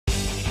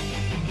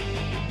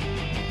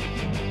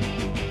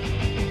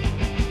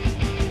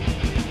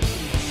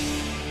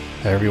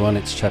Hey everyone,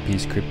 it's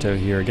Chappie's Crypto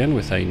here again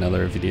with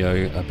another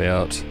video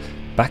about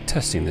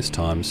backtesting this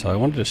time. So I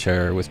wanted to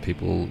share with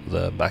people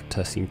the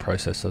backtesting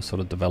process I've sort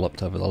of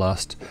developed over the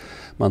last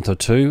month or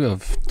two.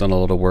 I've done a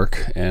lot of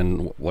work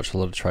and watched a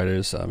lot of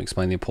traders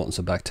explain the importance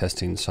of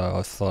backtesting, so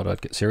I thought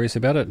I'd get serious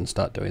about it and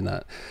start doing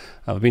that.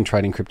 I've been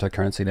trading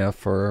cryptocurrency now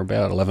for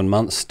about 11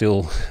 months,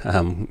 still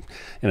in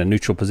a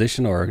neutral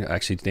position, or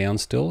actually down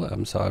still,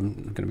 so I'm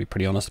going to be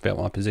pretty honest about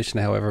my position.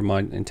 However, my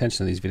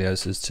intention in these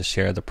videos is to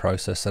share the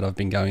process that I've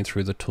been going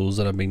through, the tools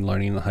that I've been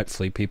learning, and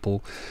hopefully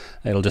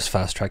it'll just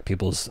fast track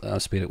people's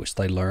speed at which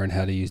they learn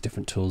how to use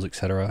different tools,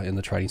 etc. in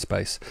the trading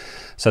space.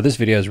 So this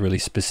video is really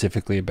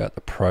specifically about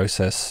the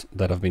process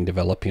that I've been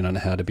developing on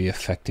how to be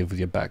effective with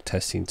your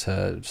backtesting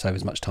to save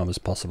as much time as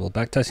possible.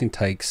 Backtesting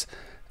takes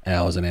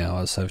hours and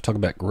hours. So if we talk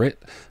about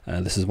grit,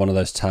 this is one of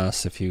those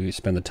tasks. If you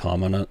spend the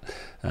time on it,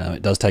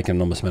 it does take an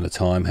enormous amount of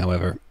time.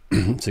 However,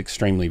 it's an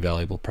extremely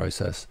valuable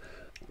process.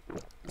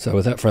 So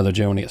without further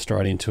ado, I want to get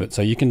straight into it.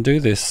 So you can do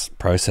this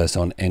process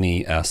on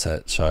any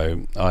asset.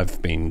 So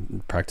I've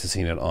been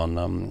practicing it on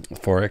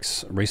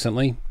FOREX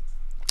recently.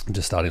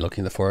 Just started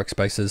looking at the FOREX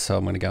spaces, so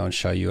I'm going to go and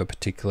show you a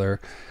particular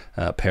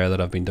pair that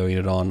I've been doing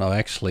it on. I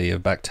actually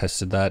have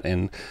backtested that,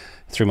 and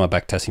through my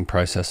backtesting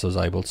process I was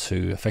able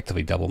to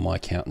effectively double my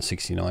account in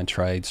 69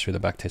 trades through the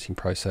backtesting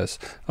process.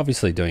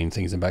 Obviously, doing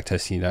things in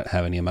backtesting, you don't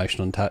have any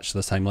emotional attached to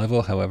the same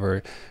level.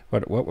 However,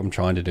 what I'm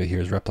trying to do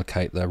here is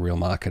replicate the real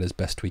market as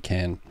best we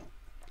can.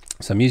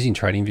 So I'm using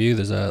TradingView.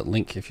 There's a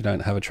link if you don't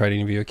have a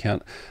TradingView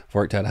account. I've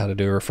worked out how to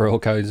do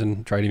referral codes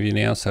in TradingView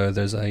now, so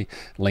there's a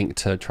link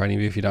to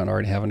TradingView if you don't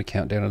already have an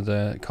account down in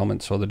the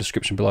comments or the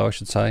description below, I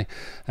should say,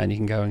 and you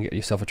can go and get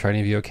yourself a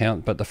TradingView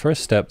account. But the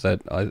first step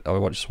that I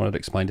just wanted to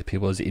explain to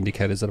people is the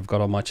indicators that I've got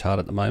on my chart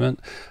at the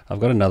moment. I've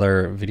got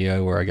another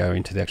video where I go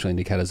into the actual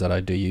indicators that I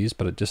do use,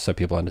 but just so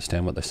people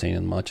understand what they're seeing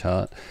in my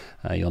chart.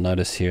 You'll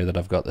notice here that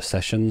I've got the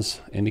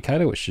sessions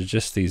indicator, which is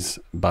just these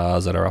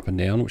bars that are up and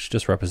down, which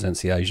just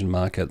represents the Asian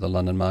market, the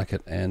London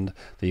market, and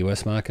the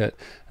US market.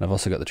 And I've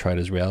also got the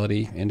trader's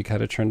reality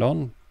indicator turned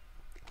on,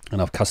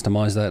 and I've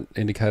customized that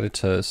indicator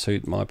to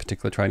suit my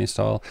particular trading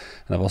style.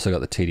 And I've also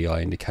got the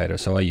TDI indicator,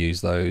 so I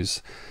use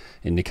those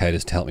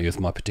indicators to help me with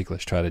my particular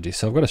strategy.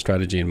 So I've got a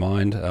strategy in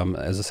mind.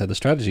 As I said, the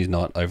strategy is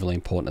not overly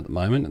important at the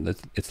moment.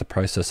 It's the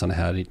process on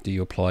how do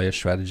you apply your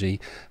strategy,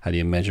 how do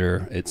you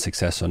measure its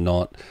success or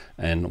not,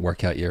 and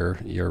work out your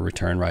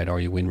return rate or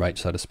your win rate,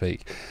 so to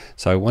speak.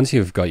 So once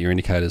you've got your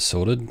indicators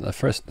sorted,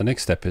 the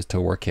next step is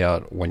to work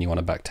out when you want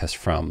to backtest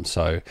from.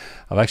 So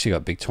I've actually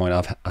got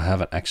Bitcoin. I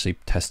haven't actually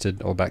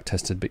tested or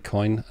backtested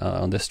Bitcoin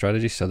on this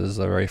strategy, so this is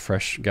a very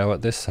fresh go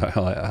at this. So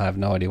I have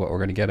no idea what we're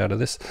going to get out of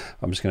this.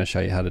 I'm just going to show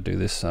you how to do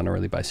this on a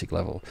really basic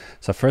level.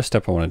 So first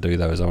step I want to do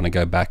though is I want to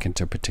go back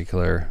into a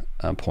particular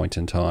point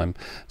in time.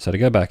 So to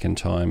go back in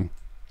time,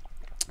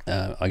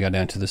 I go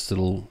down to this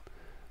little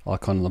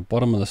icon on the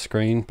bottom of the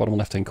screen, bottom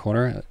left hand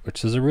corner,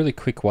 which is a really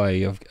quick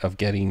way of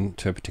getting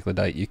to a particular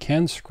date. You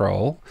can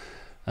scroll,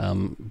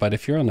 but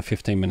if you're on the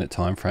 15-minute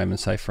time frame, and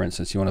say for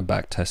instance you want to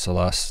backtest the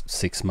last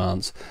 6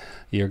 months,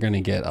 you're going to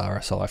get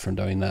RSI from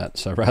doing that.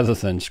 So rather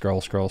than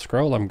scroll,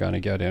 I'm going to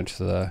go down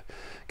to the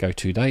go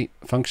to date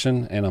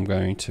function, and I'm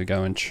going to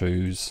go and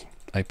choose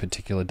a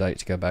particular date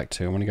to go back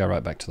to. I'm going to go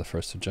right back to the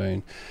 1st of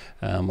June.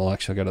 I'll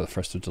actually go to the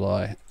 1st of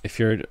July. If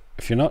you're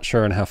not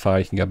sure on how far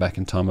you can go back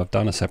in time, I've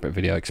done a separate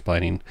video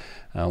explaining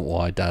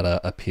why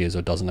data appears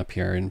or doesn't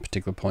appear in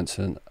particular points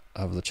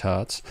of the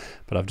charts.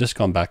 But I've just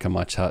gone back on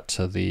my chart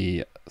to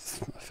the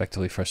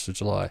effectively 1st of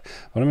July.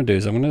 What I'm going to do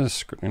is I'm going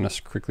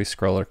to quickly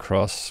scroll it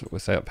across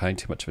without paying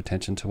too much of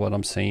attention to what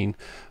I'm seeing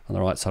on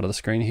the right side of the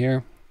screen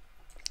here.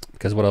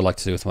 Because what I like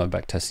to do with my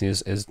backtesting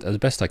is as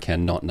best I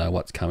can not know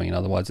what's coming.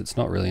 Otherwise, it's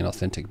not really an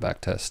authentic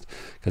backtest.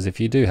 Because if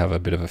you do have a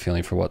bit of a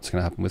feeling for what's going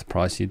to happen with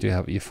price,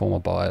 you form a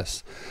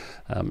bias.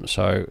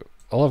 So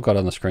all I've got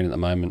on the screen at the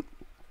moment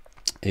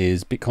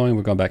is Bitcoin.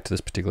 We've gone back to this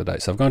particular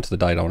date. So I've gone to the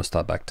date I want to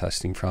start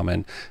backtesting from,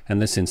 and in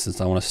this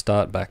instance, I want to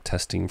start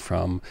backtesting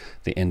from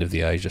the end of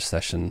the Asia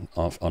session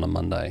on a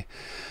Monday.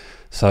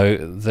 So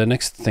the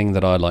next thing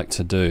that I like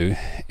to do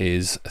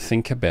is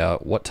think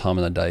about what time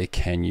of the day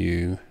can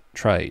you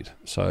trade.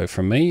 So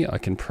for me, I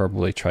can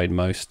probably trade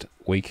most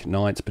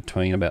weeknights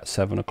between about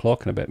 7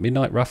 o'clock and about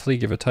midnight, roughly,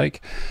 give or take.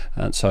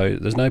 And so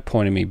there's no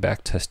point in me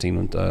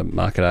backtesting the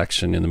market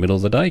action in the middle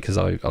of the day, because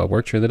I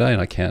work during the day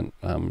and I can't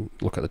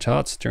look at the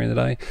charts during the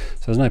day.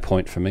 So there's no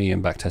point for me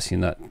in backtesting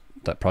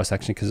that price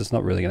action, because it's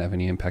not really going to have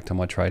any impact on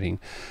my trading.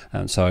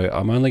 So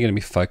I'm only going to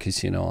be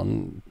focusing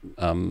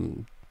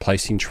on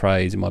placing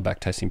trades in my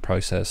backtesting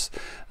process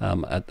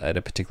at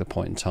a particular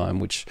point in time,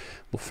 which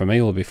for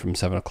me will be from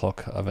 7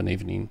 o'clock of an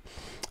evening.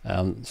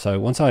 So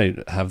once I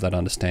have that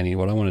understanding,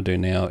 what I want to do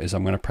now is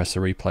I'm going to press the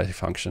replay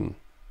function.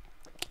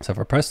 So if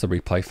I press the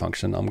replay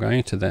function, I'm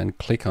going to then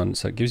click on,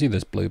 so it gives you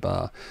this blue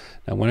bar.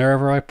 Now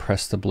whenever I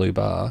press the blue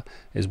bar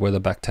is where the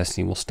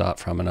backtesting will start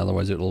from. In other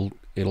words, it'll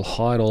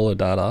hide all the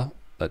data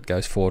that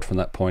goes forward from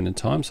that point in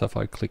time. So if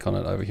I click on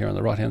it over here on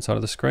the right hand side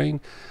of the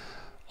screen,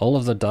 all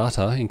of the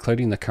data,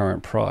 including the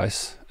current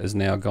price, is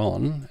now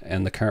gone,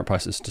 and the current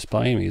price it's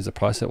displaying me is the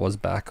price that was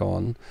back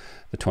on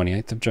the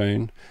 28th of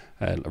June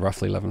at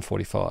roughly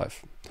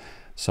 11.45.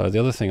 So the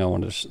other thing I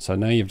wanted to, so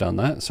now you've done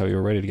that, so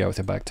you're ready to go with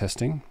your back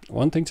testing.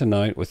 One thing to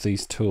note with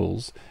these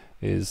tools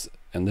is,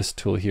 and this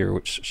tool here,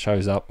 which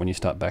shows up when you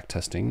start back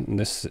testing, and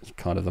this is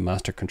kind of the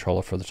master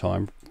controller for the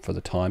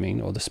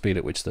timing, or the speed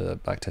at which the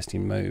back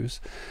testing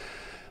moves,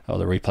 or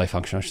the replay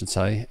function I should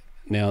say.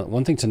 Now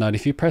one thing to note,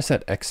 if you press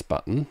that X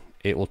button,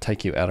 it will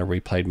take you out of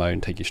replay mode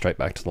and take you straight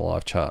back to the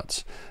live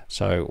charts.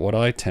 So what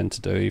I tend to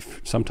do,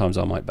 sometimes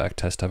I might back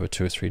test over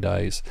 2 or 3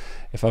 days.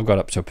 If I've got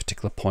up to a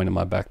particular point in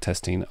my back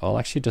testing, I'll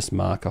actually just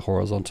mark a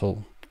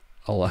I'll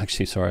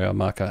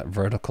mark a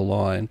vertical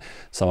line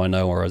so I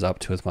know where I was up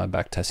to with my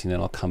back testing,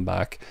 and I'll come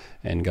back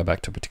and go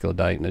back to a particular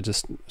date, and it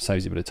just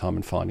saves you a bit of time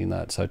in finding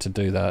that. So to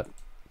do that,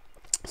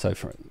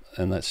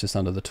 and that's just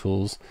under the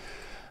tools.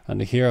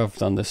 Under here, I've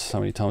done this so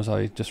many times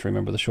I just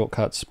remember the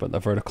shortcuts, but the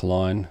vertical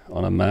line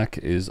on a Mac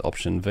is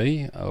Option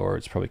V, or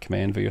it's probably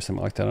Command V or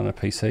something like that on a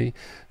PC.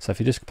 So if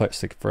you just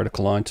press the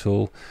vertical line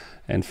tool,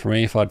 and for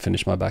me, if I'd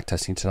finished my back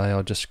testing today,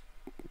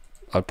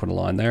 I'd put a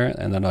line there,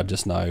 and then I'd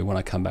just know when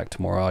I come back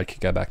tomorrow, I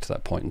could go back to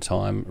that point in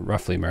time.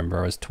 Roughly remember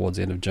I was towards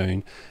the end of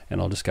June, and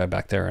I'll just go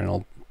back there and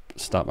I'll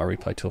start my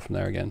replay tool from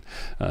there again.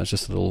 It's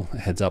just a little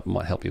heads up,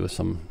 might help you with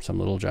some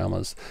little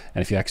dramas.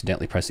 And if you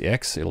accidentally press the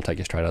X, it'll take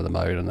you straight out of the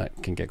mode, and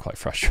that can get quite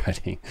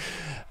frustrating.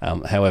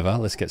 However,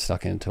 let's get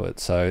stuck into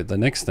it. So the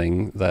next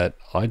thing that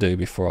I do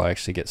before I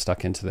actually get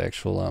stuck into the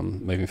actual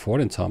moving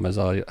forward in time is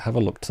I have a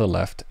look to the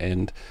left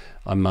and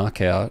I mark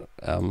out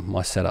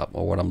my setup,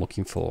 or what I'm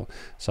looking for.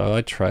 So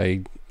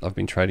I've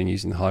been trading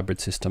using the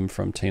hybrid system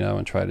from Tino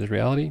and Traders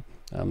Reality.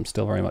 I'm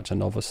still very much a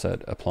novice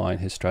at applying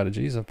his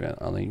strategies. I've been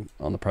only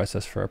on the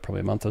process for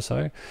probably a month or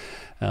so.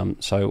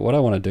 So what I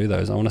want to do though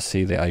is I want to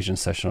see the Asian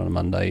session on a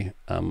Monday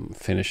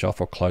finish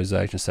off or close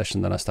the Asian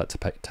session, then I start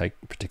to take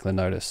particular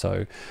notice.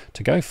 So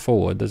to go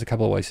forward, there's a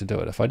couple of ways to do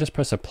it. If I just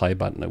press a play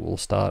button, it will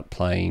start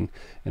playing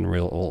in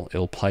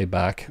it'll play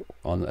back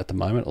on, at the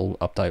moment, it'll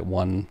update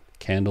one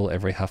candle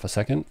every half a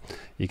second.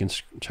 You can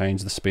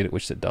change the speed at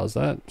which it does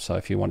that. So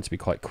if you want it to be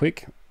quite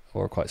quick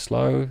or quite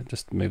slow,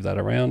 just move that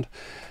around.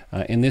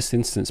 In this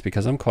instance,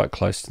 because I'm quite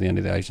close to the end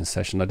of the Asian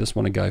session, I just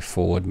want to go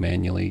forward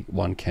manually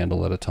one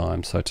candle at a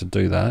time. So to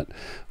do that,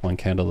 one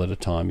candle at a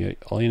time,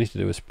 all you need to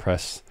do is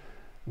press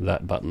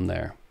that button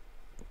there.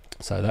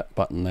 So that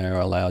button there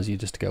allows you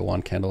just to go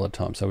one candle at a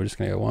time. So we're just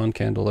going to go one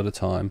candle at a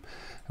time,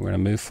 and we're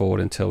going to move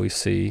forward until we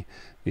see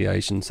the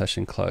Asian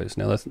session close.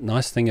 Now the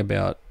nice thing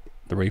about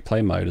the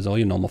replay mode is all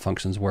your normal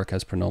functions work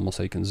as per normal,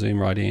 so you can zoom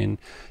right in,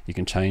 you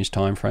can change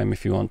time frame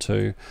if you want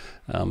to.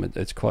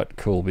 It's quite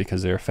cool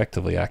because they're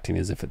effectively acting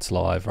as if it's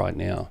live right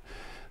now.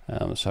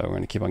 So we're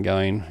going to keep on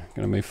going,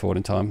 going to move forward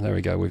in time. There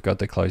we go, we've got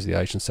the close of the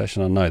Asian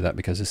session. I know that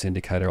because this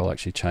indicator will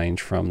actually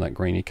change from that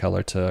greeny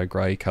color to a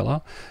gray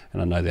color,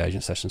 and I know the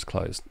Asian session's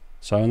closed.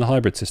 So in the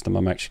hybrid system,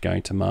 I'm actually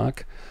going to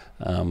mark,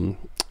 I'm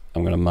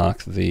going to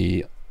mark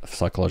the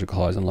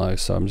psychological highs and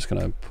lows. So I'm just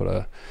going to put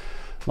a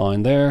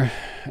line there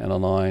and a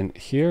line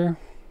here,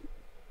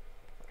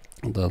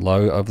 the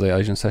low of the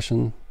Asian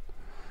session,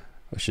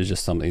 which is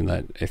just something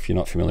that, if you're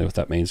not familiar with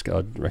that means,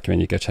 I'd recommend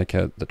you go check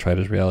out the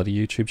Traders Reality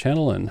YouTube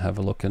channel and have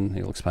a look, and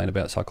he'll explain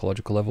about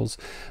psychological levels,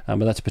 but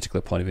that's a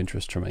particular point of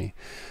interest for me.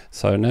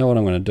 So now what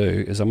I'm going to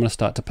do is I'm going to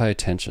start to pay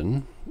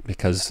attention,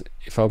 because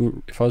if I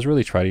was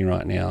really trading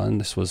right now and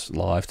this was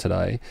live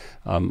today,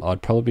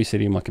 I'd probably be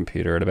sitting on my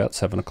computer at about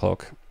 7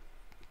 o'clock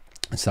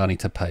starting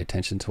to pay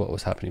attention to what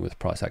was happening with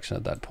price action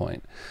at that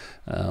point.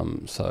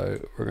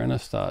 So we're going to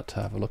start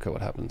to have a look at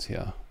what happens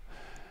here.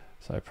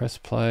 So press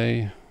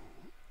play,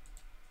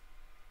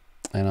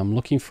 and I'm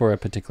looking for a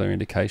particular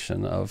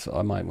indication of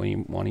I might be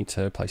wanting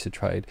to place a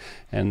trade,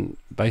 and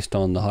based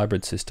on the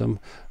hybrid system,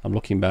 I'm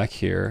looking back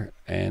here,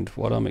 and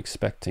what I'm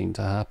expecting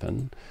to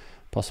happen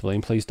possibly,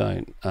 and please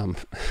don't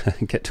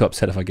get too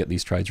upset if I get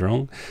these trades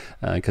wrong,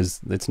 because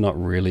it's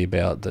not really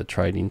about the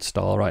trading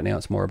style right now,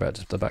 it's more about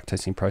just the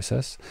backtesting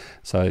process.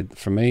 So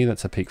for me,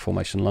 that's a peak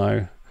formation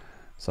low,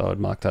 so I'd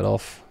mark that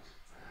off.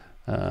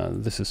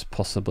 This is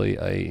possibly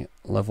a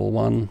level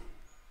 1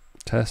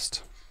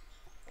 test,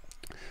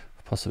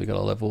 possibly got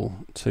a level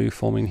 2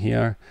 forming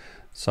here.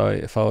 So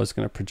if I was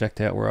going to project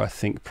out where I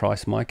think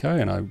price might go,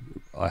 and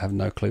I have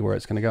no clue where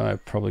it's going to go, I'm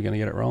probably going to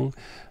get it wrong.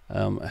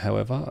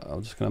 However,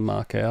 I'm just going to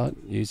mark out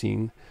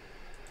using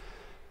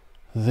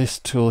this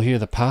tool here,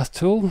 the path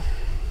tool.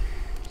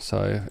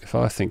 So if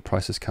I think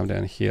prices come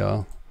down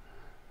here,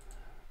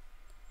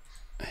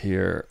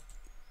 here,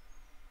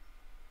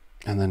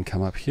 and then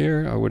come up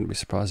here, I wouldn't be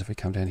surprised if we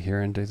come down here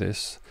and do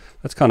this.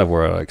 That's kind of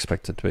where I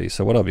expect it to be.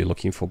 So what I'll be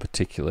looking for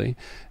particularly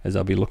is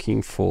I'll be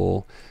looking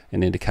for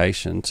an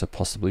indication to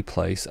possibly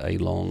place a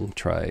long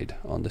trade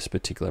on this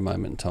particular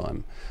moment in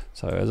time.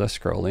 So as I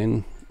scroll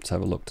in, let's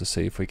have a look to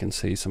see if we can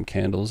see some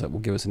candles that will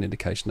give us an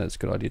indication that it's a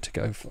good idea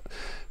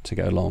to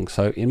go long.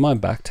 So in my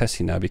back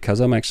testing now,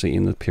 because I'm actually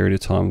in the period of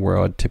time where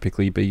I'd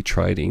typically be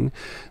trading,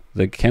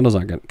 the candles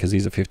aren't going, because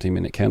these are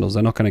 15-minute candles,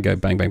 they're not going to go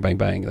bang, bang, bang,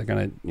 bang. They're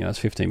going to, you know, it's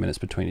 15 minutes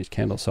between each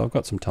candle. So I've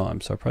got some time.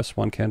 So I press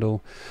one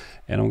candle,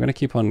 and I'm going to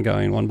keep on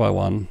going one by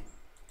one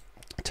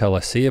until I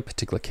see a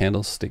particular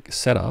candlestick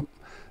setup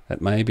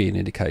that may be an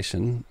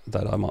indication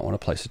that I might want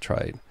to place a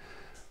trade.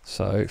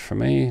 So for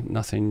me,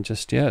 nothing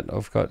just yet.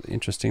 I've got,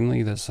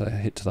 interestingly, there's a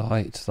hit to the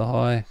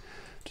high,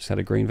 just had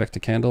a green vector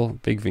candle,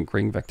 big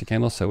green vector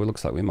candle. So it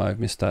looks like we may have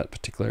missed that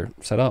particular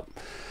setup.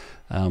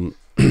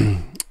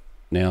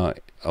 Now,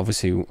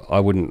 obviously, I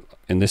wouldn't,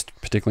 in this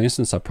particular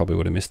instance, I probably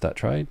would have missed that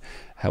trade.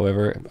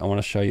 However, I want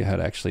to show you how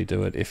to actually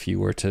do it if you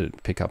were to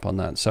pick up on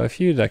that. So if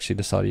you'd actually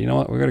decided, you know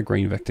what, we've got a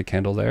green vector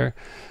candle there,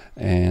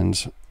 and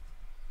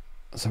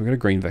so we've got a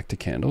green vector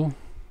candle.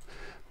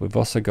 We've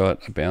also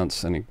got a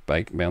bounce and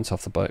a bounce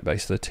off the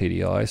base of the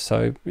TDI.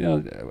 So, you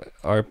know,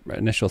 our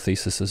initial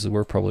thesis is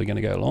we're probably going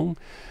to go long.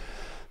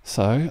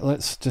 So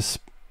let's just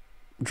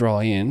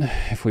draw in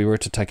if we were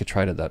to take a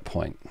trade at that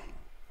point.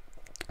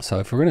 So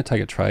if we're going to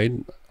take a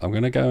trade, I'm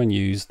going to go and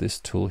use this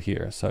tool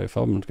here. So if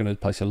I'm going to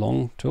place a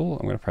long tool,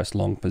 I'm going to press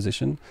long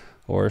position,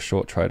 or a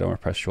short trade, I'm going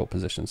to press short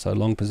position. So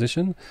long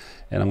position,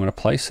 and I'm going to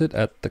place it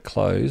at the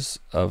close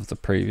of the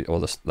previous,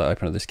 or the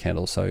open of this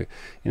candle. So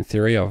in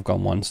theory, I've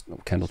gone one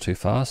candle too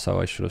far,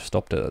 so I should have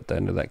stopped it at the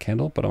end of that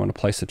candle, but I want to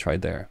place the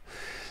trade there.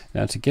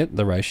 Now to get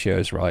the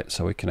ratios right,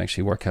 so we can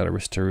actually work out a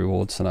risk to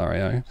reward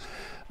scenario,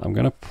 I'm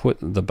going to put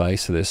the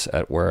base of this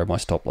at where my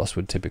stop loss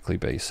would typically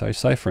be. So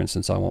say, for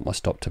instance, I want my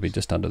stop to be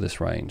just under this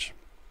range.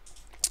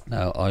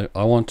 Now,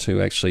 I want to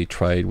actually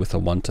trade with a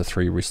 1 to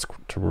 3 risk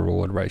to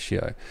reward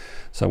ratio.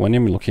 So when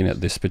I'm looking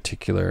at this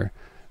particular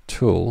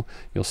tool,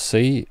 you'll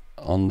see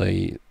on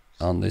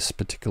this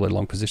particular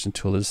long position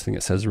tool, there's this thing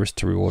that says risk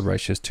to reward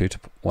ratio is 2 to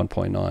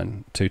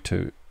 1.9,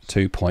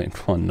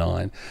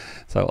 2.19.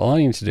 So all I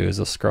need to do is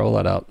I'll scroll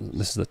that up.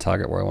 This is the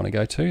target where I want to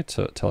go to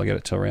till I get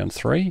it to around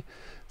 3.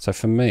 So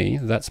for me,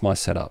 that's my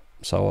setup.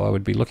 So I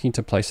would be looking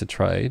to place a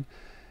trade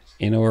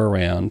in or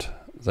around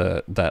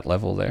that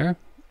level there.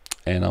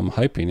 And I'm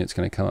hoping it's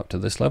going to come up to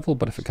this level,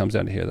 but if it comes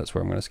down to here, that's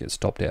where I'm going to get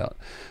stopped out.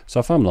 So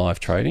if I'm live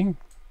trading,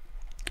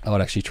 I would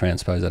actually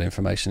transpose that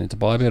information into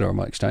Bybit or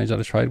my exchange that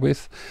I trade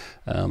with,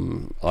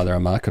 either a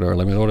market or a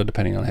limit order,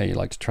 depending on how you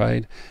like to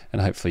trade,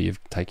 and hopefully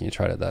you've taken your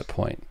trade at that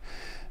point.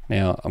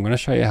 Now, I'm going to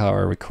show you how I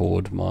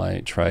record my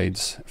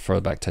trades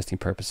for backtesting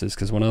purposes,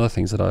 because one of the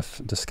things that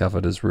I've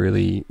discovered is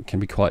really can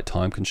be quite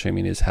time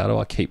consuming is how do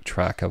I keep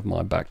track of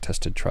my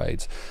backtested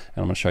trades.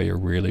 And I'm going to show you a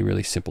really,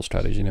 really simple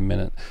strategy in a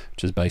minute,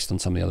 which is based on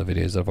some of the other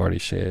videos I've already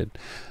shared.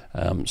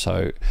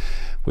 So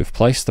we've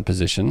placed the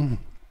position.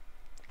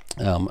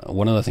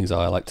 One of the things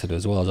I like to do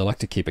as well is I like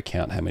to keep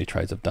account how many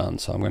trades I've done.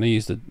 So I'm going to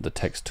use the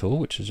text tool,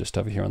 which is just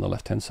over here on the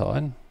left hand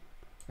side.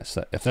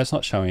 So if that's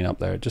not showing up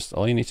there, just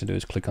all you need to do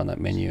is click on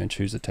that menu and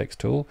choose the text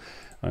tool,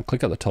 and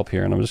click at the top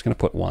here, and I'm just going to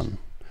put 1.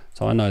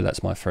 So I know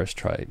that's my first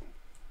trade.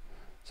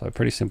 So a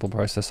pretty simple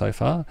process so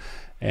far,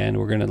 and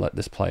we're going to let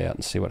this play out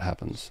and see what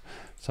happens.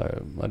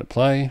 So let it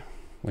play.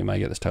 We may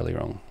get this totally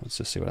wrong. Let's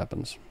just see what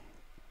happens.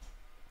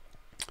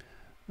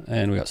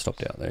 And we got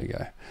stopped out. There you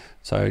go.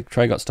 So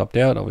trade got stopped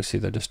out. Obviously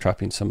they're just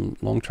trapping some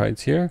long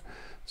trades here.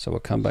 So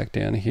we'll come back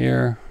down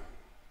here,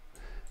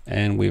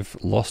 and we've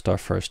lost our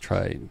first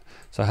trade.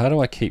 So how do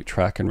I keep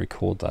track and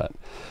record that?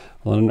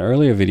 Well, in an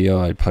earlier video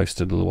I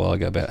posted a little while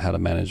ago about how to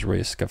manage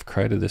risk, I've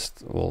created this,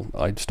 well,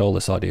 I stole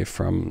this idea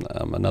from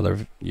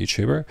another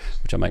YouTuber,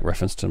 which I make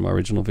reference to in my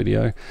original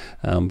video,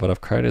 but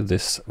I've created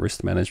this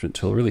risk management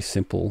tool, really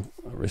simple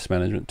risk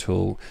management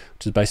tool,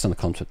 which is based on the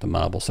concept of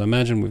marbles. So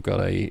imagine we've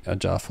got a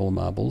jar full of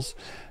marbles,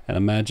 and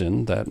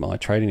imagine that my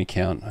trading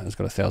account has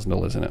got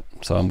 $1,000 in it.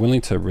 So I'm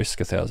willing to risk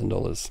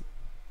 $1,000.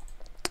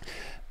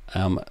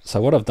 So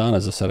what I've done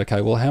is I said,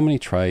 okay, well, how many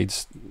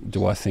trades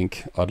do I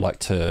think I'd like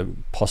to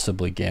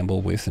possibly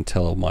gamble with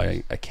until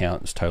my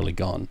account is totally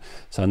gone?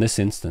 So in this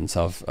instance,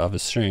 I've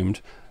assumed,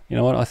 you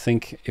know what, I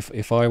think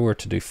if I were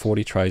to do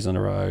 40 trades in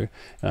a row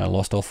and I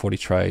lost all 40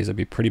 trades, it'd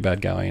be pretty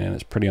bad going, and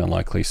it's pretty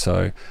unlikely.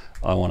 So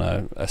I want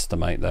to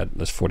estimate that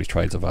there's 40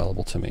 trades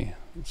available to me.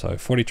 So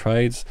 40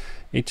 trades,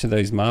 each of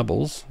these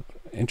marbles,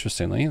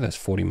 interestingly, there's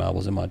 40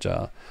 marbles in my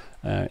jar.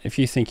 If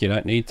you think you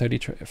don't need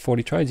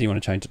 40 trades, you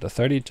want to change it to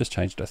 30, just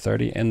change it to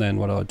 30, and then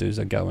what I'll do is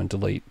I'll go and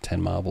delete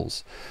 10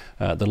 marbles.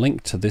 The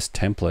link to this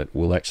template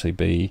will actually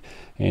be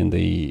in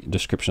the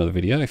description of the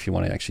video if you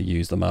want to actually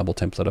use the marble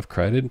template I've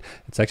created.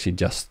 It's actually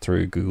just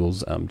through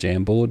Google's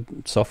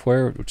Jamboard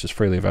software, which is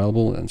freely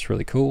available, and it's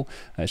really cool.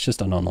 It's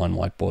just an online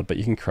whiteboard, but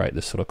you can create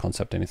this sort of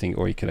concept anything,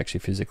 or you could actually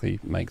physically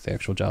make the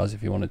actual jars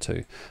if you wanted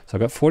to. So I've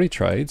got 40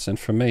 trades, and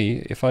for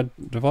me, if I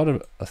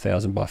divided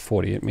 1,000 by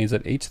 40, it means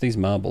that each of these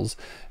marbles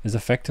is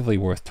effectively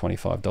worth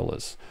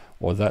 $25,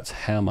 or that's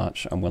how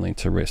much I'm willing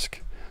to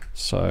risk.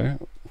 So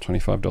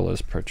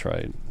 $25 per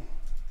trade.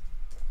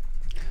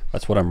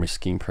 That's what I'm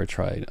risking per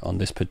trade on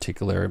this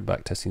particular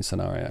backtesting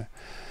scenario.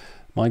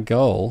 My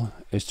goal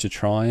is to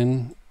try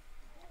and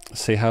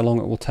see how long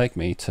it will take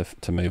me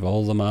to move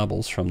all the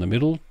marbles from the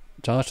middle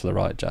jar to the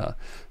right jar.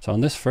 So on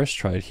this first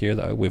trade here,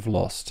 though, we've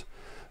lost.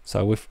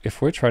 So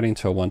if we're trading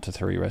to a 1 to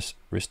 3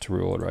 risk to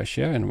reward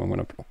ratio, and I'm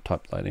going to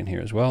type that in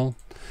here as well,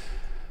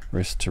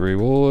 risk to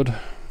reward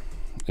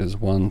is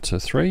 1 to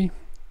 3.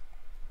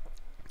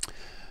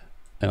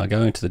 And I'll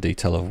go into the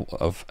detail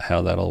of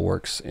how that all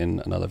works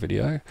in another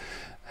video.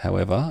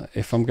 However,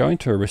 if I'm going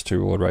to a risk to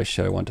reward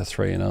ratio 1 to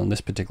 3, and on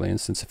this particular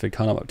instance, if we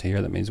come up to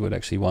here, that means we'd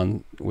actually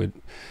won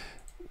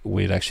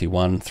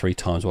 3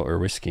 times what we're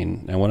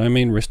risking. Now, when I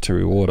mean risk to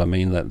reward, I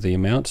mean that the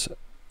amount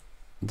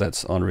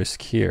that's on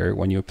risk here,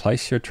 when you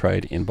place your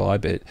trade in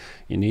Bybit,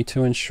 you need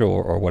to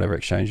ensure, or whatever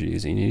exchange you're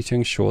using, you need to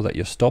ensure that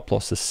your stop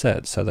loss is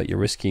set so that you're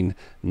risking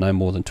no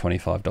more than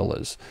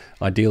 $25.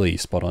 Ideally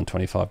spot on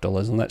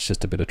 $25, and that's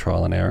just a bit of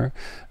trial and error.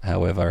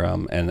 However,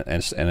 and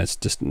it's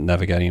just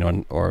navigating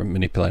on or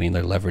manipulating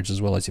the leverage as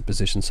well as your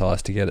position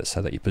size to get it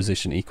so that your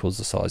position equals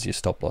the size of your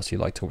stop loss you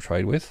like to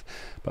trade with.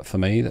 But for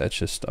me, that's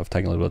just, I've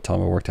taken a little bit of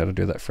time, I worked out how to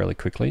do that fairly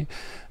quickly.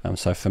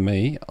 So for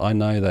me, I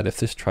know that if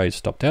this trade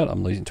stopped out,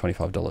 I'm losing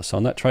 $25. So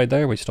on that trade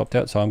there, we stopped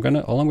out. So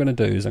all I'm gonna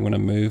do is I'm gonna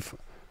move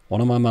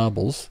one of my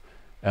marbles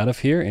out of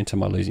here into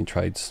my losing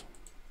trades.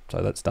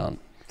 So that's done.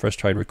 First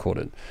trade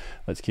recorded.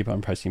 Let's keep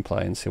on pressing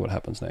play and see what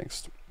happens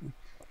next.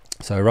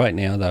 So right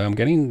now, though, I'm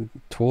getting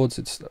towards,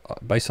 it's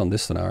based on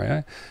this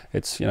scenario,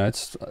 it's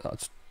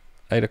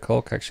 8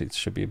 o'clock. Actually, it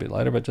should be a bit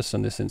later, but just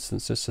in this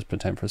instance, just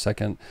pretend for a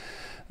second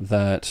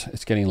that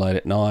it's getting late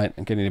at night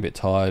and getting a bit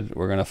tired.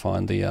 We're going to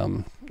find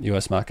the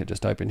US market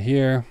just opened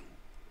here.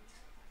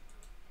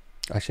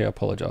 Actually, I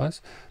apologize.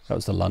 That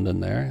was the London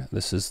there.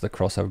 This is the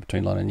crossover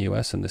between London and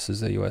US, and this is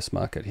the US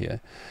market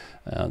here.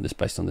 This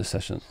based on this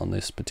session, on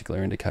this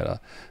particular indicator.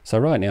 So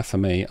right now for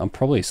me, I'm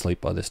probably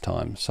asleep by this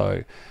time.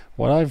 So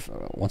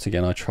once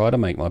again, I try to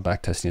make my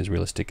backtesting as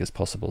realistic as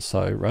possible.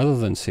 So rather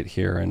than sit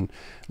here and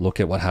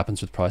look at what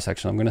happens with price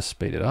action, I'm going to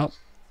speed it up,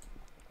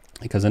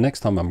 because the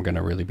next time I'm going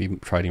to really be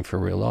trading for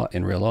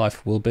in real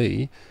life will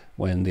be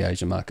when the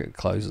Asian market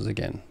closes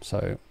again. So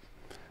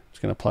I'm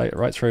just going to play it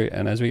right through,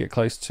 and as we get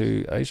close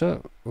to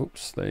Asia,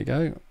 oops, there you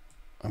go.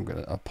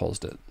 I've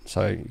paused it.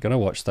 So you're going to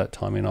watch that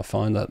timing. I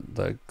find that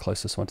the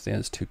closest one to the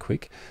end is too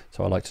quick.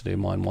 So I like to do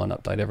mine one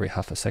update every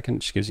half a second,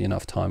 which gives you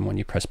enough time when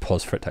you press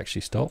pause for it to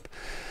actually stop.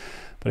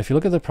 But if you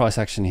look at the price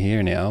action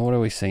here now, what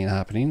are we seeing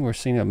happening? We're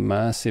seeing a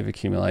massive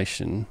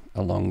accumulation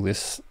along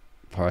this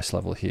price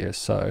level here.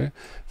 So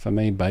for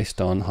me,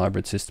 based on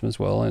hybrid system as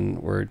well,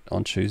 and we're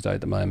on Tuesday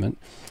at the moment,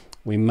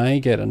 we may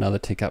get another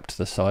tick up to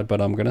the side,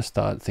 but I'm going to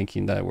start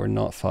thinking that we're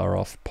not far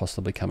off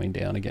possibly coming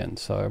down again.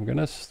 So I'm going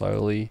to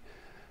slowly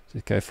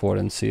just go forward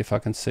and see if I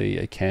can see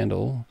a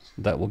candle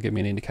that will give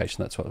me an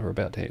indication that's what we're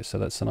about to hit. So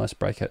that's a nice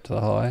breakout to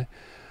the high,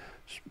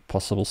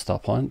 possible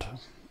stop hunt.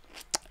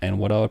 And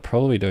what I would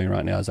probably be doing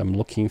right now is I'm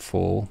looking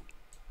for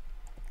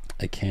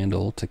a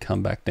candle to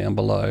come back down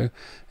below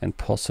and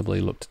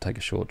possibly look to take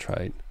a short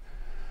trade.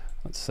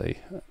 Let's see.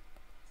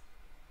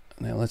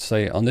 Now let's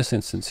say on this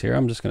instance here,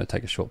 I'm just going to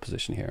take a short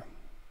position here.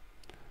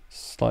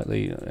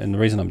 Slightly, and the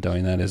reason I'm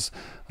doing that is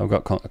I've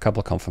got a couple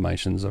of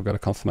confirmations. I've got a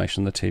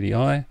confirmation of the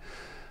TDI.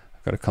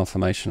 I've got a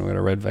confirmation, we've got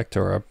a red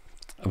vector or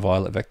a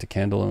violet vector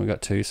candle, and we've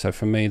got 2. So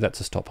for me, that's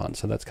a stop hunt.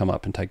 So that's come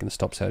up and taken the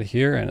stops out of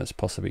here, and it's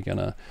possibly going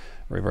to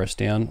reverse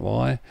down.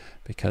 Why?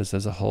 Because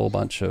there's a whole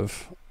bunch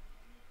of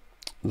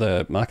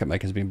the market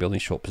makers have been building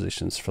short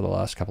positions for the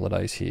last couple of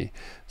days here.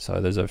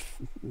 So there's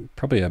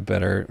probably a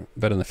better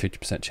than the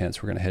 50%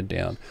 chance we're going to head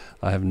down.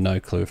 I have no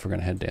clue if we're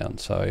going to head down.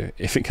 So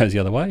if it goes the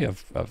other way,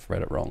 I've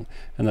read it wrong,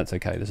 and that's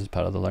okay. This is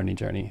part of the learning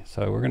journey.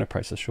 So we're going to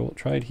press a short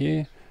trade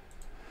here.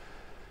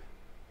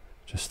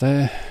 Just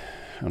there.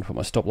 I'm going to put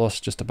my stop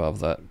loss just above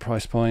that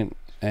price point,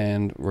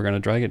 and we're going to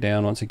drag it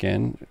down once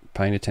again,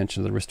 paying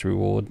attention to the risk to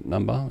reward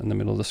number in the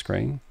middle of the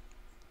screen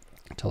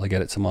until I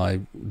get it to my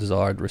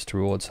desired risk to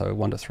reward. So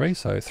 1 to 3,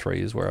 so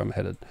 3 is where I'm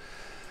headed.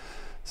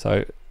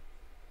 So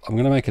I'm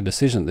going to make a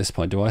decision at this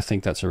point. Do I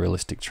think that's a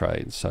realistic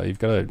trade? So you've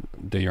got to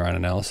do your own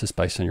analysis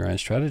based on your own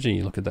strategy.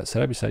 You look at that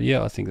setup, you say,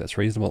 yeah, I think that's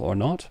reasonable or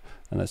not,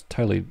 and that's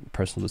totally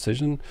personal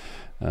decision.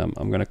 I'm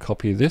going to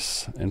copy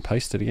this and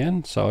paste it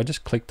again. So I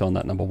just clicked on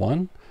that number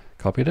 1,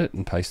 copied it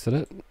and pasted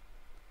it,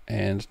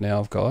 and now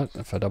I've got,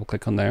 if I double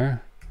click on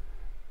there,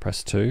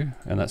 press 2,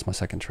 and that's my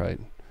second trade.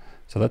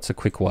 So that's a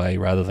quick way,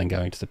 rather than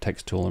going to the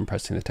text tool and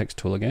pressing the text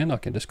tool again, I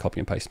can just copy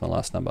and paste my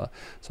last number.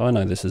 So I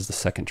know this is the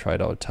second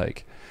trade I would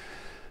take.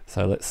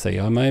 So let's see,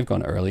 I may have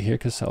gone early here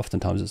because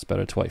oftentimes it's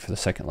better to wait for the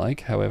second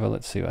leg. However,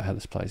 let's see how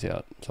this plays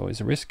out. It's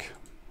always a risk.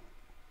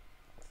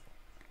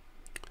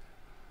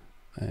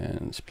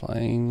 And it's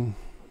playing.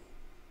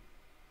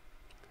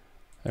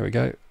 There we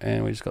go,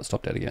 and we just got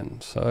stopped out again.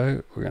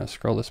 So we're going to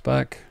scroll this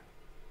back.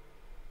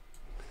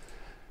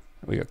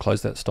 We got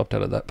closed out, stopped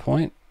out at that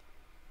point.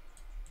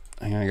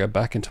 I'm going to go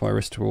back into my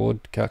risk to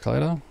reward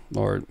calculator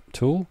or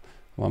tool,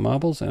 my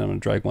marbles, and I'm going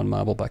to drag one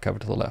marble back over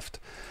to the left.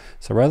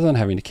 So rather than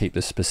having to keep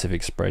this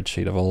specific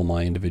spreadsheet of all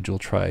my individual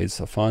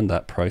trades, I find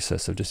that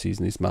process of just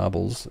using these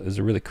marbles is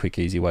a really quick,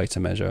 easy way to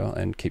measure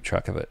and keep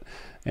track of it.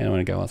 And I'm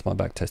going to go on with my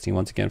back testing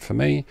once again. For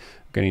me,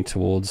 I'm getting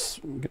towards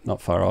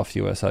not far off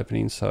US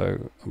opening,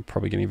 so I'm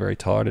probably getting very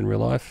tired in real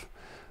life.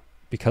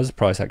 because the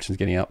price action is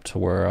getting up to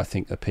where I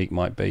think the peak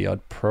might be,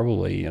 I'd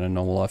probably, in a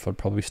normal life, I'd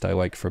probably stay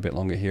awake for a bit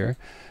longer here,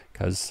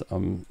 because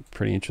I'm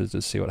pretty interested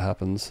to see what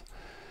happens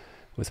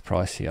with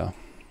price here.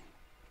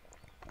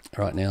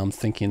 Right now I'm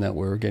thinking that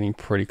we're getting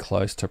pretty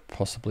close to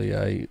possibly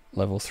a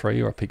level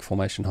 3 or a peak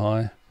formation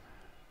high.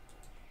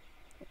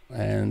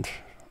 And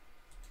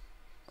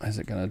is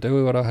it going to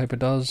do what I hope it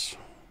does?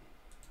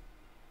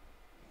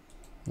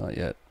 Not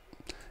yet.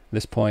 At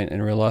this point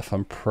in real life,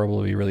 I'm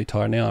probably really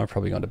tired now. I'm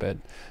probably gone to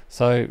bed.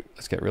 So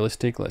let's get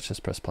realistic. Let's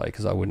just press play,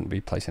 because I wouldn't be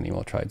placing any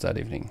more trades that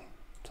evening.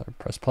 So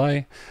press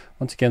play.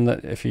 Once again,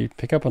 that if you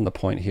pick up on the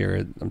point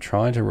here, I'm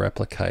trying to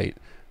replicate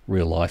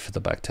real life for the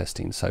back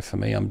testing. So for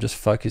me, I'm just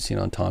focusing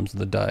on times of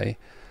the day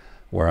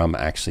where I'm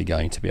actually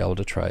going to be able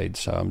to trade.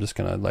 So I'm just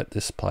going to let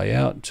this play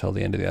out until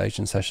the end of the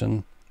Asian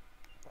session.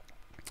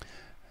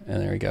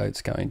 And there we go,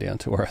 it's going down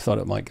to where I thought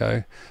it might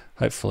go.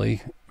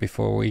 Hopefully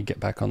before we get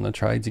back on the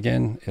trades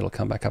again, it'll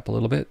come back up a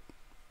little bit.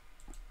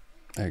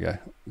 There we go.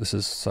 This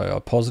is, so I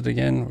pause it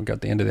again. We've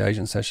got the end of the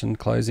Asian session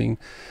closing.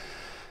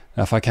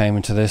 Now if I came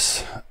into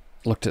this,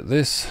 looked at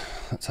this,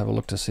 let's have a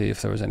look to see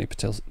if there was any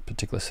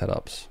particular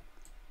setups.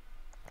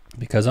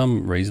 Because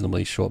I'm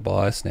reasonably short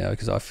biased now,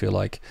 because I feel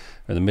like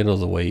we're in the middle of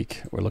the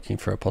week, we're looking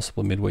for a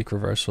possible midweek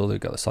reversal. We've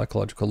got the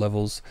psychological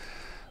levels.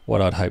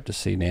 What I'd hope to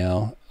see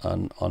now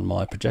on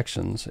my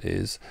projections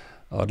is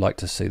I'd like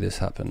to see this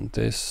happen,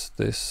 this,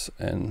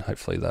 and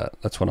hopefully that.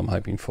 That's what I'm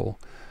hoping for.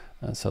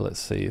 So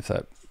let's see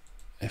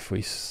if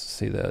we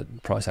see the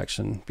price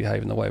action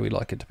behave in the way we'd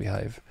like it to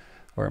behave,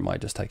 or it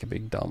might just take a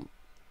big dump.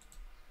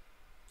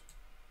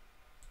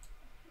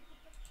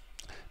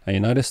 Now you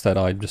notice that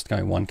I'm just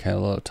going one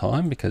candle at a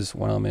time, because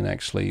when I'm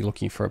actually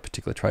looking for a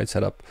particular trade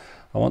setup,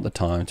 I want the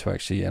time to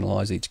actually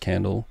analyze each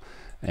candle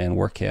and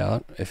work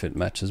out if it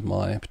matches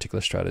my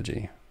particular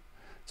strategy.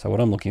 So what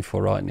I'm looking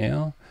for right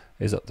now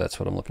is that's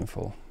what I'm looking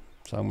for.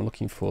 So I'm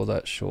looking for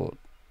that short.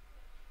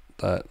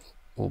 That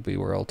will be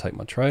where I'll take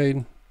my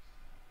trade.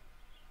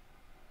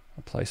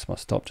 I'll place my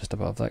stop just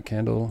above that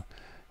candle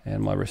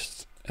and my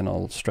wrist, and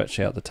I'll stretch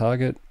out the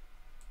target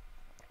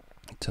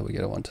until we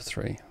get a 1 to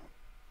 3.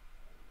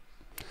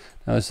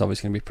 Now this is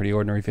obviously going to be a pretty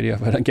ordinary video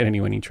if I don't get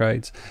any winning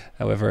trades.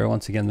 However,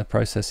 once again, the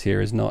process here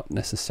is not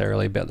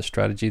necessarily about the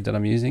strategy that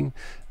I'm using.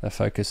 The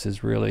focus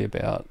is really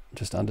about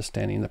just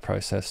understanding the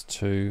process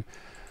to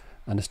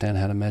understand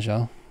how to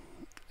measure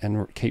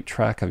and keep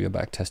track of your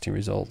back testing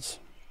results.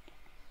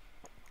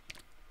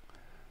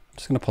 I'm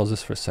just going to pause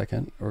this for a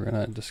second. We're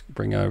going to just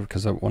bring over,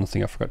 because one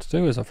thing I forgot to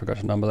do is I forgot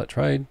to number that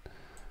trade.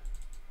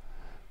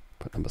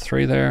 Put number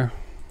 3 there.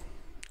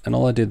 And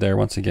all I did there,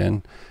 once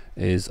again,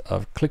 is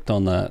I've clicked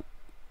on that.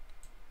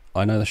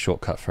 I know the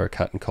shortcut for a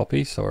cut and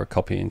copy, so a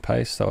copy and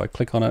paste. So I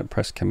click on it,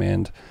 press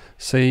Command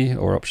C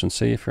or Option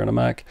C if you're on a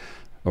Mac,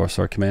 or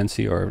sorry, Command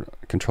C or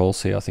Control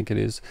C, I think it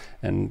is,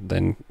 and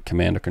then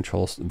Command or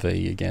Control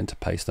V again to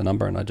paste the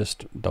number, and I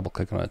just double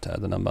click on it to add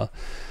the number.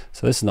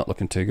 So this is not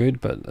looking too good,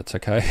 but that's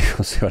okay.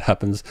 We'll see what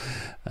happens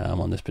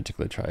on this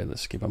particular trade.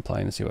 Let's keep on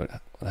playing and see what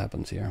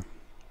happens here.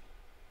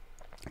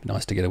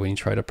 Nice to get a winning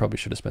trade. I probably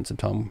should have spent some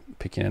time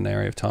picking an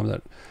area of time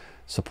that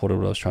supported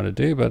what I was trying to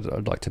do, but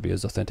I'd like to be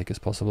as authentic as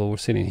possible. We're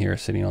sitting here,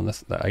 sitting on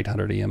the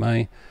 800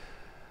 EMA.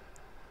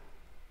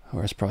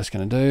 Where's price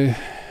going to do?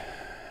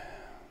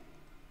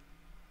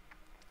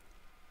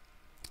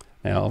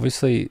 Now,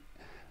 obviously,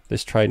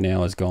 this trade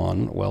now has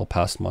gone well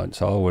past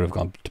so I would have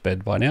gone to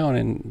bed by now. And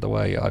in the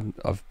way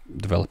I've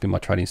developing my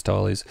trading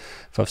style is,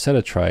 if I've set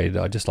a trade,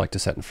 I just like to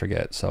set and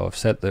forget. So I've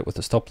set that with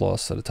a stop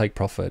loss, so to take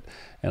profit,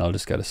 and I'll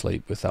just go to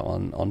sleep with that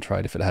one on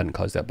trade if it hadn't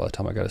closed out by the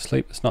time I go to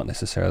sleep. It's not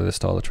necessarily the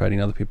style of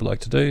trading other people like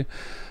to do,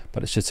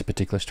 but it's just a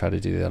particular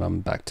strategy that I'm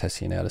back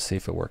testing now to see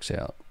if it works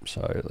out.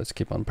 So let's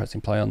keep on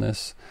pressing play on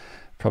this.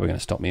 Probably going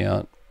to stop me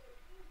out,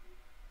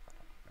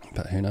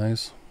 but who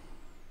knows.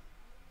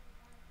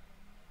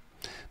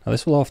 Now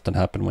this will often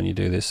happen when you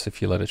do this.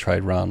 If you let a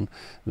trade run,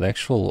 the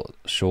actual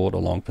short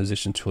or long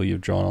position tool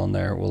you've drawn on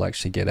there will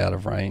actually get out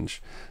of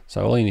range.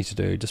 So all you need to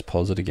do is just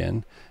pause it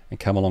again and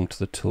come along to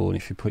the tool, and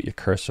if you put your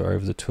cursor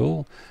over the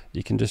tool,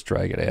 you can just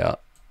drag it out.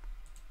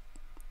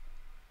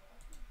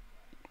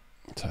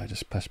 So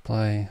just press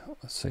play.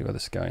 Let's see where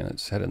this is going.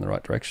 It's headed in the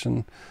right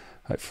direction.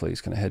 Hopefully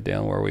it's going to head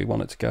down where we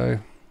want it to go.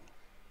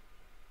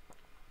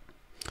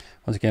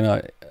 Once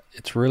again,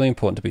 it's really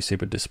important to be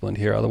super disciplined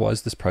here,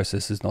 otherwise this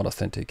process is not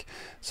authentic.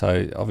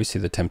 So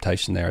obviously the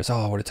temptation there is,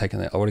 oh, I would have taken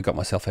that, I would have got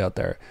myself out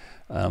there.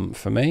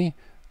 For me,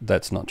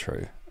 that's not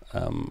true.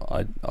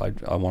 I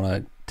want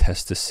to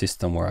test the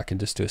system where I can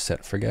just do a set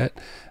and forget.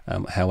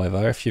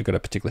 However, if you've got a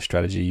particular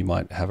strategy, you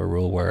might have a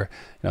rule where,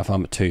 if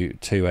I'm at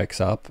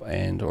 2x up,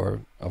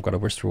 or I've got a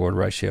risk reward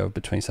ratio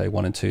between say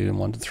 1 and 2 and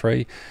 1 to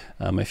 3.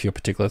 If your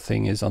particular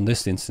thing is on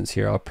this instance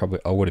here,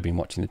 I would have been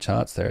watching the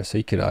charts there. So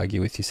you could argue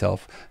with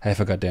yourself, hey,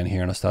 if I got down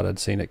here and I started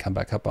seeing it come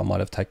back up, I might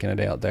have taken it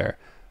out there.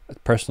 a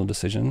personal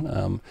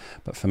decision.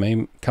 But for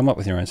me, come up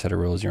with your own set of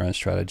rules, your own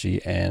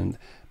strategy, and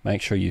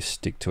make sure you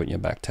stick to it in your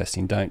back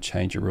testing. Don't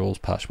change your rules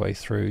partway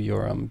through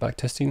your back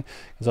testing,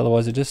 because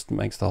otherwise it just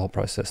makes the whole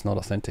process not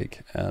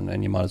authentic,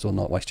 and you might as well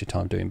not waste your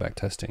time doing back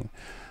testing.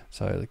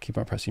 So keep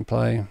on pressing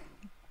play.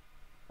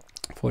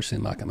 Unfortunately,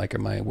 the market maker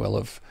may well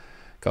have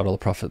got all the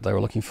profit they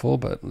were looking for,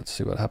 but let's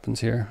see what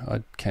happens here.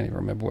 I can't even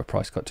remember where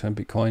price got to in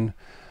Bitcoin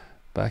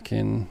back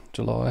in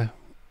July.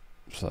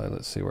 So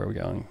let's see where we're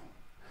going.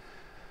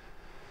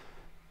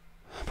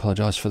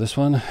 Apologize for this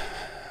one.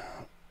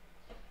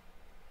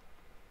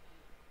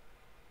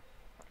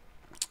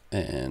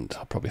 And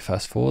I'll probably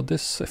fast forward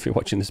this if you're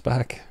watching this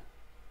back.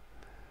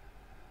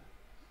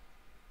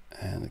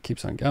 And it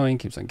keeps on going,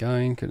 keeps on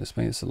going. Goodness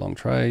me, it's a long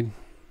trade.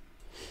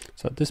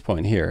 So at this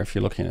point here, if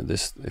you're looking at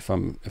this, if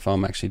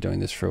I'm actually doing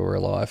this for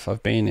real life,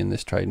 I've been in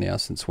this trade now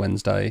since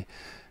Wednesday.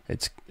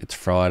 It's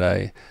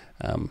Friday.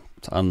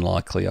 It's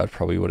unlikely I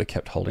probably would have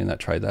kept holding that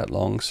trade that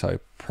long.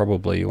 So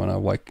probably when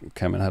I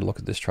came and had a look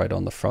at this trade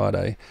on the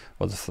Friday,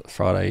 or the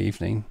Friday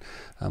evening,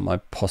 I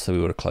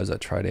possibly would have closed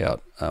that trade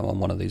out on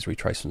one of these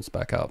retracements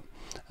back up.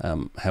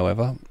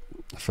 However,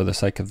 for the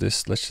sake of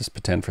this, let's just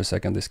pretend for a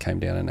second this came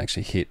down and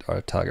actually hit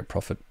our target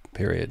profit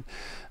period.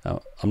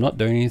 I'm not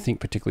doing anything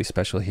particularly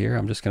special here.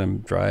 I'm just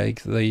going to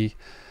drag the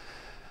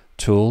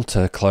tool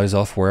to close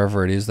off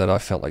wherever it is that I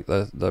felt like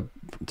the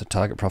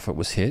target profit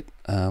was hit.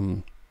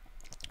 And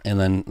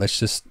then let's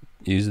just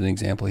use an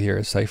example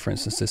here. Say for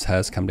instance this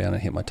has come down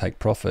and hit my take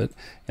profit.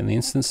 In the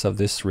instance of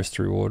this risk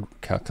to reward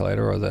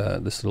calculator, or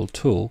this little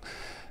tool,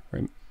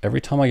 every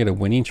time I get a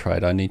winning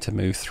trade I need to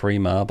move 3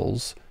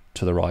 marbles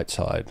to the right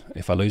side.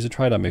 If I lose a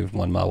trade I move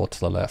 1 marble to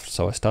the left.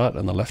 So I start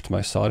on the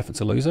leftmost side if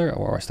it's a loser,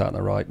 or I start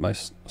on the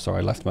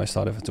leftmost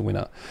side if it's a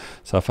winner.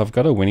 So if I've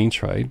got a winning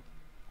trade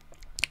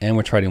and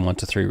we're trading 1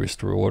 to 3 risk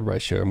to reward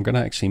ratio, I'm going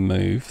to actually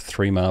move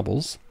 3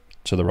 marbles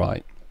to the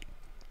right,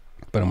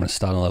 but I'm going to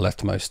start on the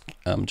leftmost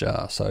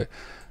jar. So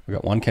we've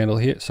got 1 candle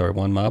here, sorry,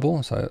 1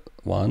 marble. So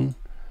 1,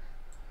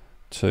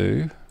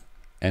 2,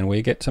 and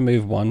we get to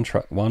move 1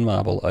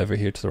 marble over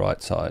here to the right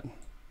side.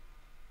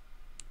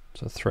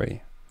 So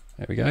 3.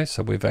 There we go.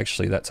 So we've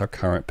actually, that's our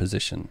current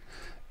position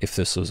if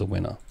this was a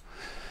winner.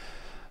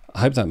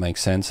 I hope that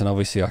makes sense, and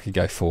obviously I could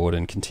go forward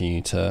and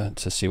continue to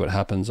see what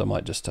happens. I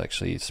might just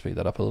actually speed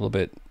that up a little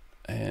bit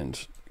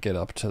and get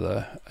up to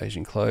the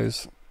Asian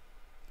close.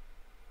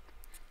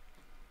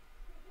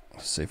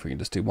 Let's see if we can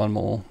just do one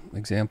more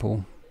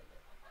example.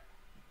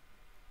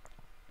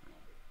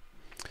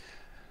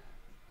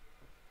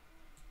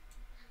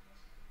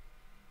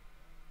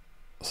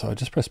 So I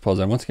just press pause,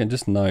 and once again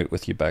just note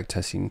with your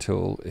backtesting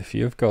tool, if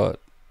you've got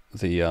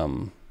the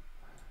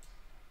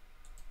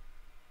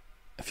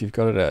if you've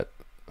got it at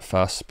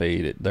fast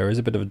speed, there is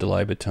a bit of a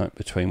delay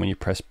between when you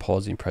press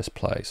pause and press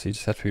play, so you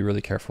just have to be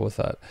really careful with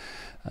that.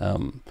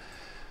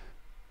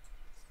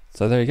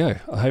 So there you go.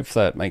 I hope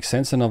that makes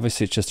sense, and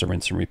obviously it's just a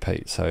rinse and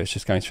repeat. So it's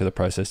just going through the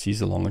process. Use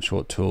the long and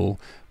short tool,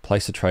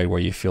 place a trade where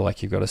you feel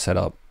like you've got a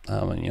setup.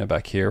 And you know,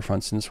 back here for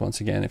instance,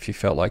 once again, if you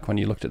felt like when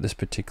you looked at this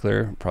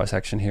particular price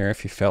action here,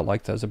 if you felt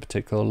like there's a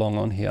particular long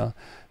on here,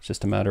 it's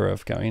just a matter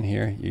of going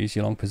here, use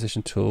your long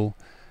position tool,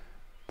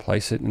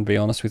 place it, and be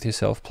honest with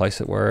yourself, place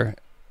it where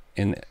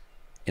in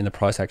the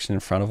price action in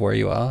front of where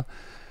you are,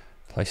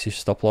 place your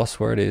stop loss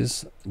where it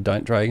is.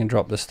 Don't drag and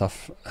drop this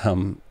stuff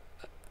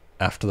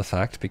after the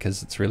fact,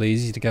 because it's really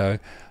easy to go,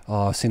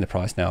 oh, I've seen the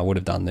price now, I would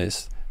have done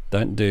this.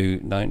 Don't do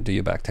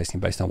your back testing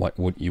based on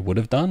what you would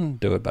have done.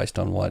 Do it based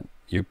on what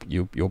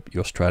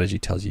your strategy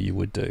tells you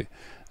would do,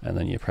 and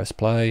then you press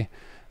play,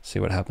 see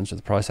what happens with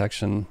the price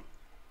action,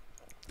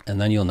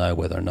 and then you'll know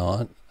whether or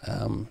not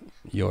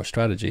your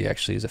strategy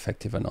actually is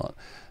effective or not.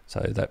 So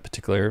that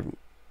particular,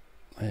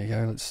 there you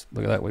go, let's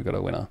look at that, we've got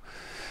a winner.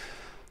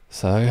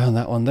 So on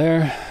that one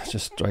there,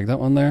 just drag that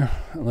one there,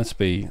 and let's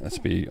be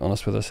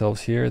honest with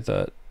ourselves here.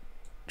 That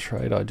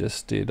trade I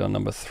just did on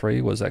number 3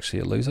 was actually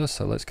a loser.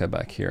 So let's go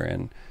back here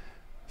and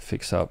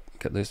fix up,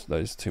 get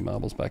those 2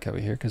 marbles back over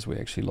here, because we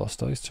actually lost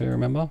those 2,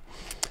 remember,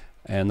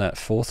 and that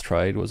 4th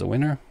trade was a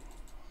winner.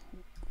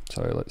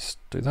 So let's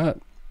do that.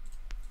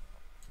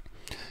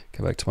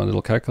 Go back to my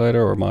little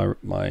calculator, or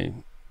my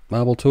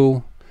marble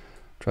tool,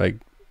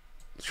 drag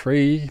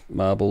 3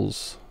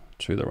 marbles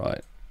to the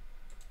right.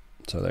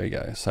 So there you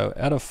go. So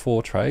out of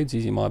 4 trades,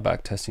 using my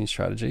back testing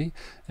strategy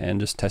and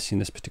just testing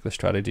this particular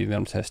strategy that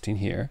I'm testing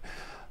here,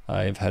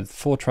 I've had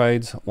 4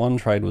 trades. 1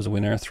 trade was a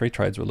winner, 3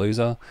 trades were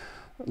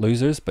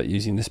losers, but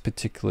using this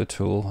particular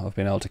tool I've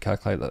been able to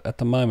calculate that at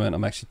the moment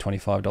I'm actually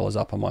 $25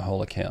 up on my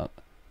whole account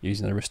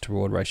using the risk to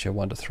reward ratio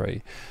 1 to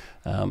 3.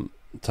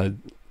 So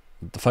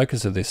the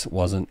focus of this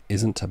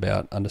isn't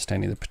about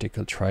understanding the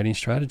particular trading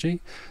strategy.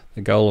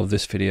 The goal of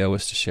this video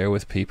was to share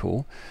with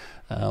people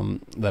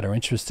that are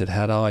interested,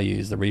 how do I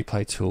use the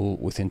replay tool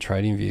within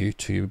TradingView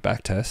to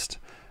backtest,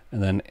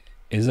 and then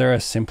is there a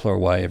simpler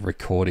way of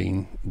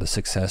recording the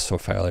success or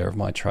failure of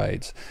my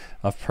trades?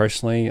 I've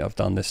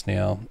done this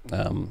now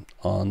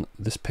on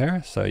this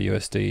pair, so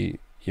USDJPY.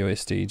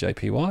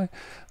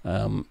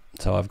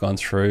 So I've gone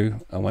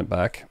through, I went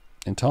back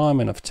in time,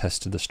 and I've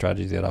tested the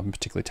strategy that I'm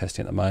particularly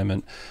testing at the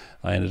moment.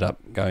 I ended up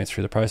going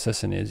through the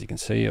process, and as you can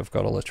see, I've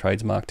got all the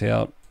trades marked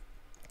out.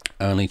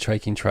 Only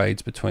taking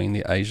trades between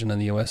the Asian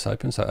and the US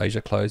Open, so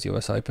Asia closed,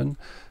 US Open.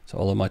 So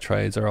all of my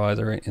trades are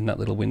either in that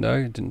little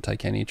window. Didn't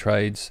take any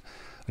trades.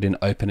 I didn't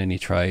open any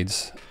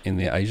trades in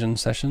the Asian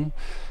session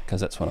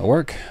because that's when I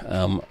work.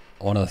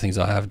 One of the things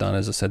I have done,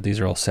 as I said, these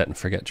are all set and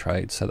forget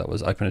trades. So that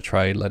was open a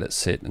trade, let it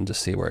sit, and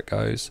just see where it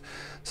goes.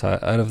 So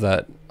out of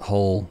that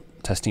whole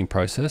testing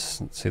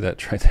process, see that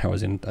trade there, I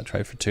was in that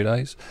trade for 2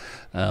 days.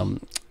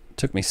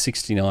 Took me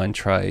 69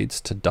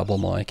 trades to double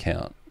my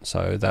account.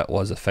 So that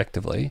was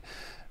effectively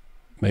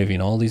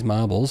moving all these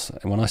marbles,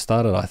 and when I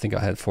started, I think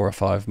I had 4 or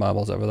 5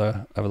 marbles over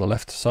the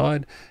left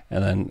side,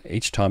 and then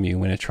each time you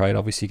win a trade,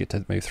 obviously you get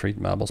to move 3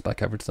 marbles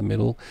back over to the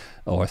middle,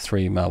 or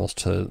 3 marbles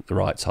to the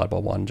right side by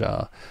 1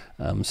 jar.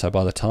 So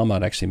by the time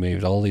I'd actually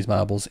moved all these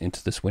marbles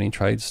into this winning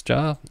trades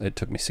jar, it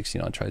took me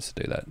 69 trades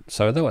to do that.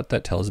 So what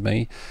that tells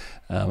me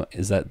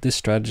is that this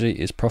strategy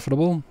is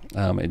profitable.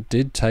 It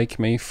did take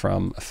me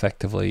from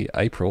effectively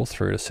April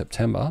through to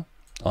September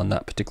on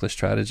that particular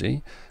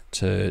strategy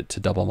to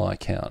double my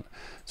account.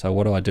 So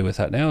what do I do with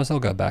that now is I'll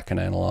go back and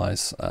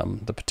analyze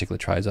the particular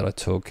trades that I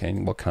took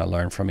and what can I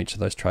learn from each of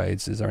those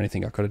trades. Is there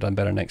anything I could have done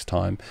better next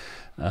time?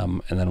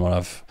 And then when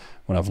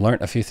I've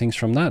learned a few things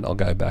from that, I'll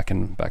go back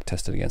and back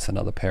test it against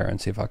another pair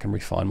and see if I can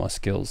refine my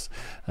skills.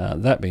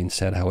 That being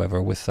said,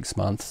 however, with this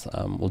month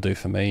will do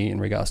for me in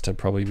regards to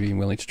probably being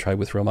willing to trade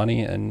with real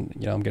money,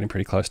 and I'm getting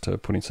pretty close to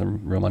putting some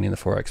real money in the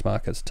Forex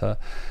markets to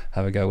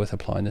have a go with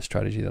applying the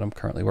strategy that I'm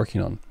currently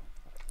working on.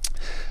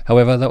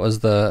 However, that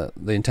was the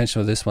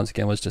intention of this, once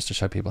again, was just to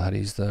show people how to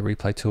use the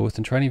replay tool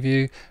within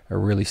TradingView, a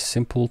really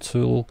simple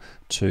tool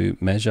to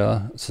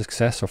measure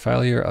success or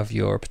failure of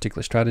your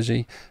particular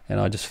strategy. And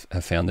I just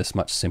have found this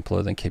much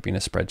simpler than keeping a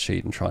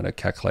spreadsheet and trying to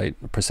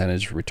calculate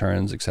percentage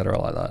returns, etc.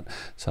 like that.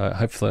 So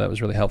hopefully that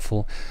was really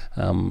helpful.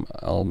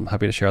 I'm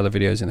happy to share other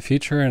videos in the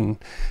future, and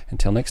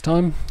until next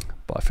time,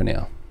 bye for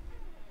now.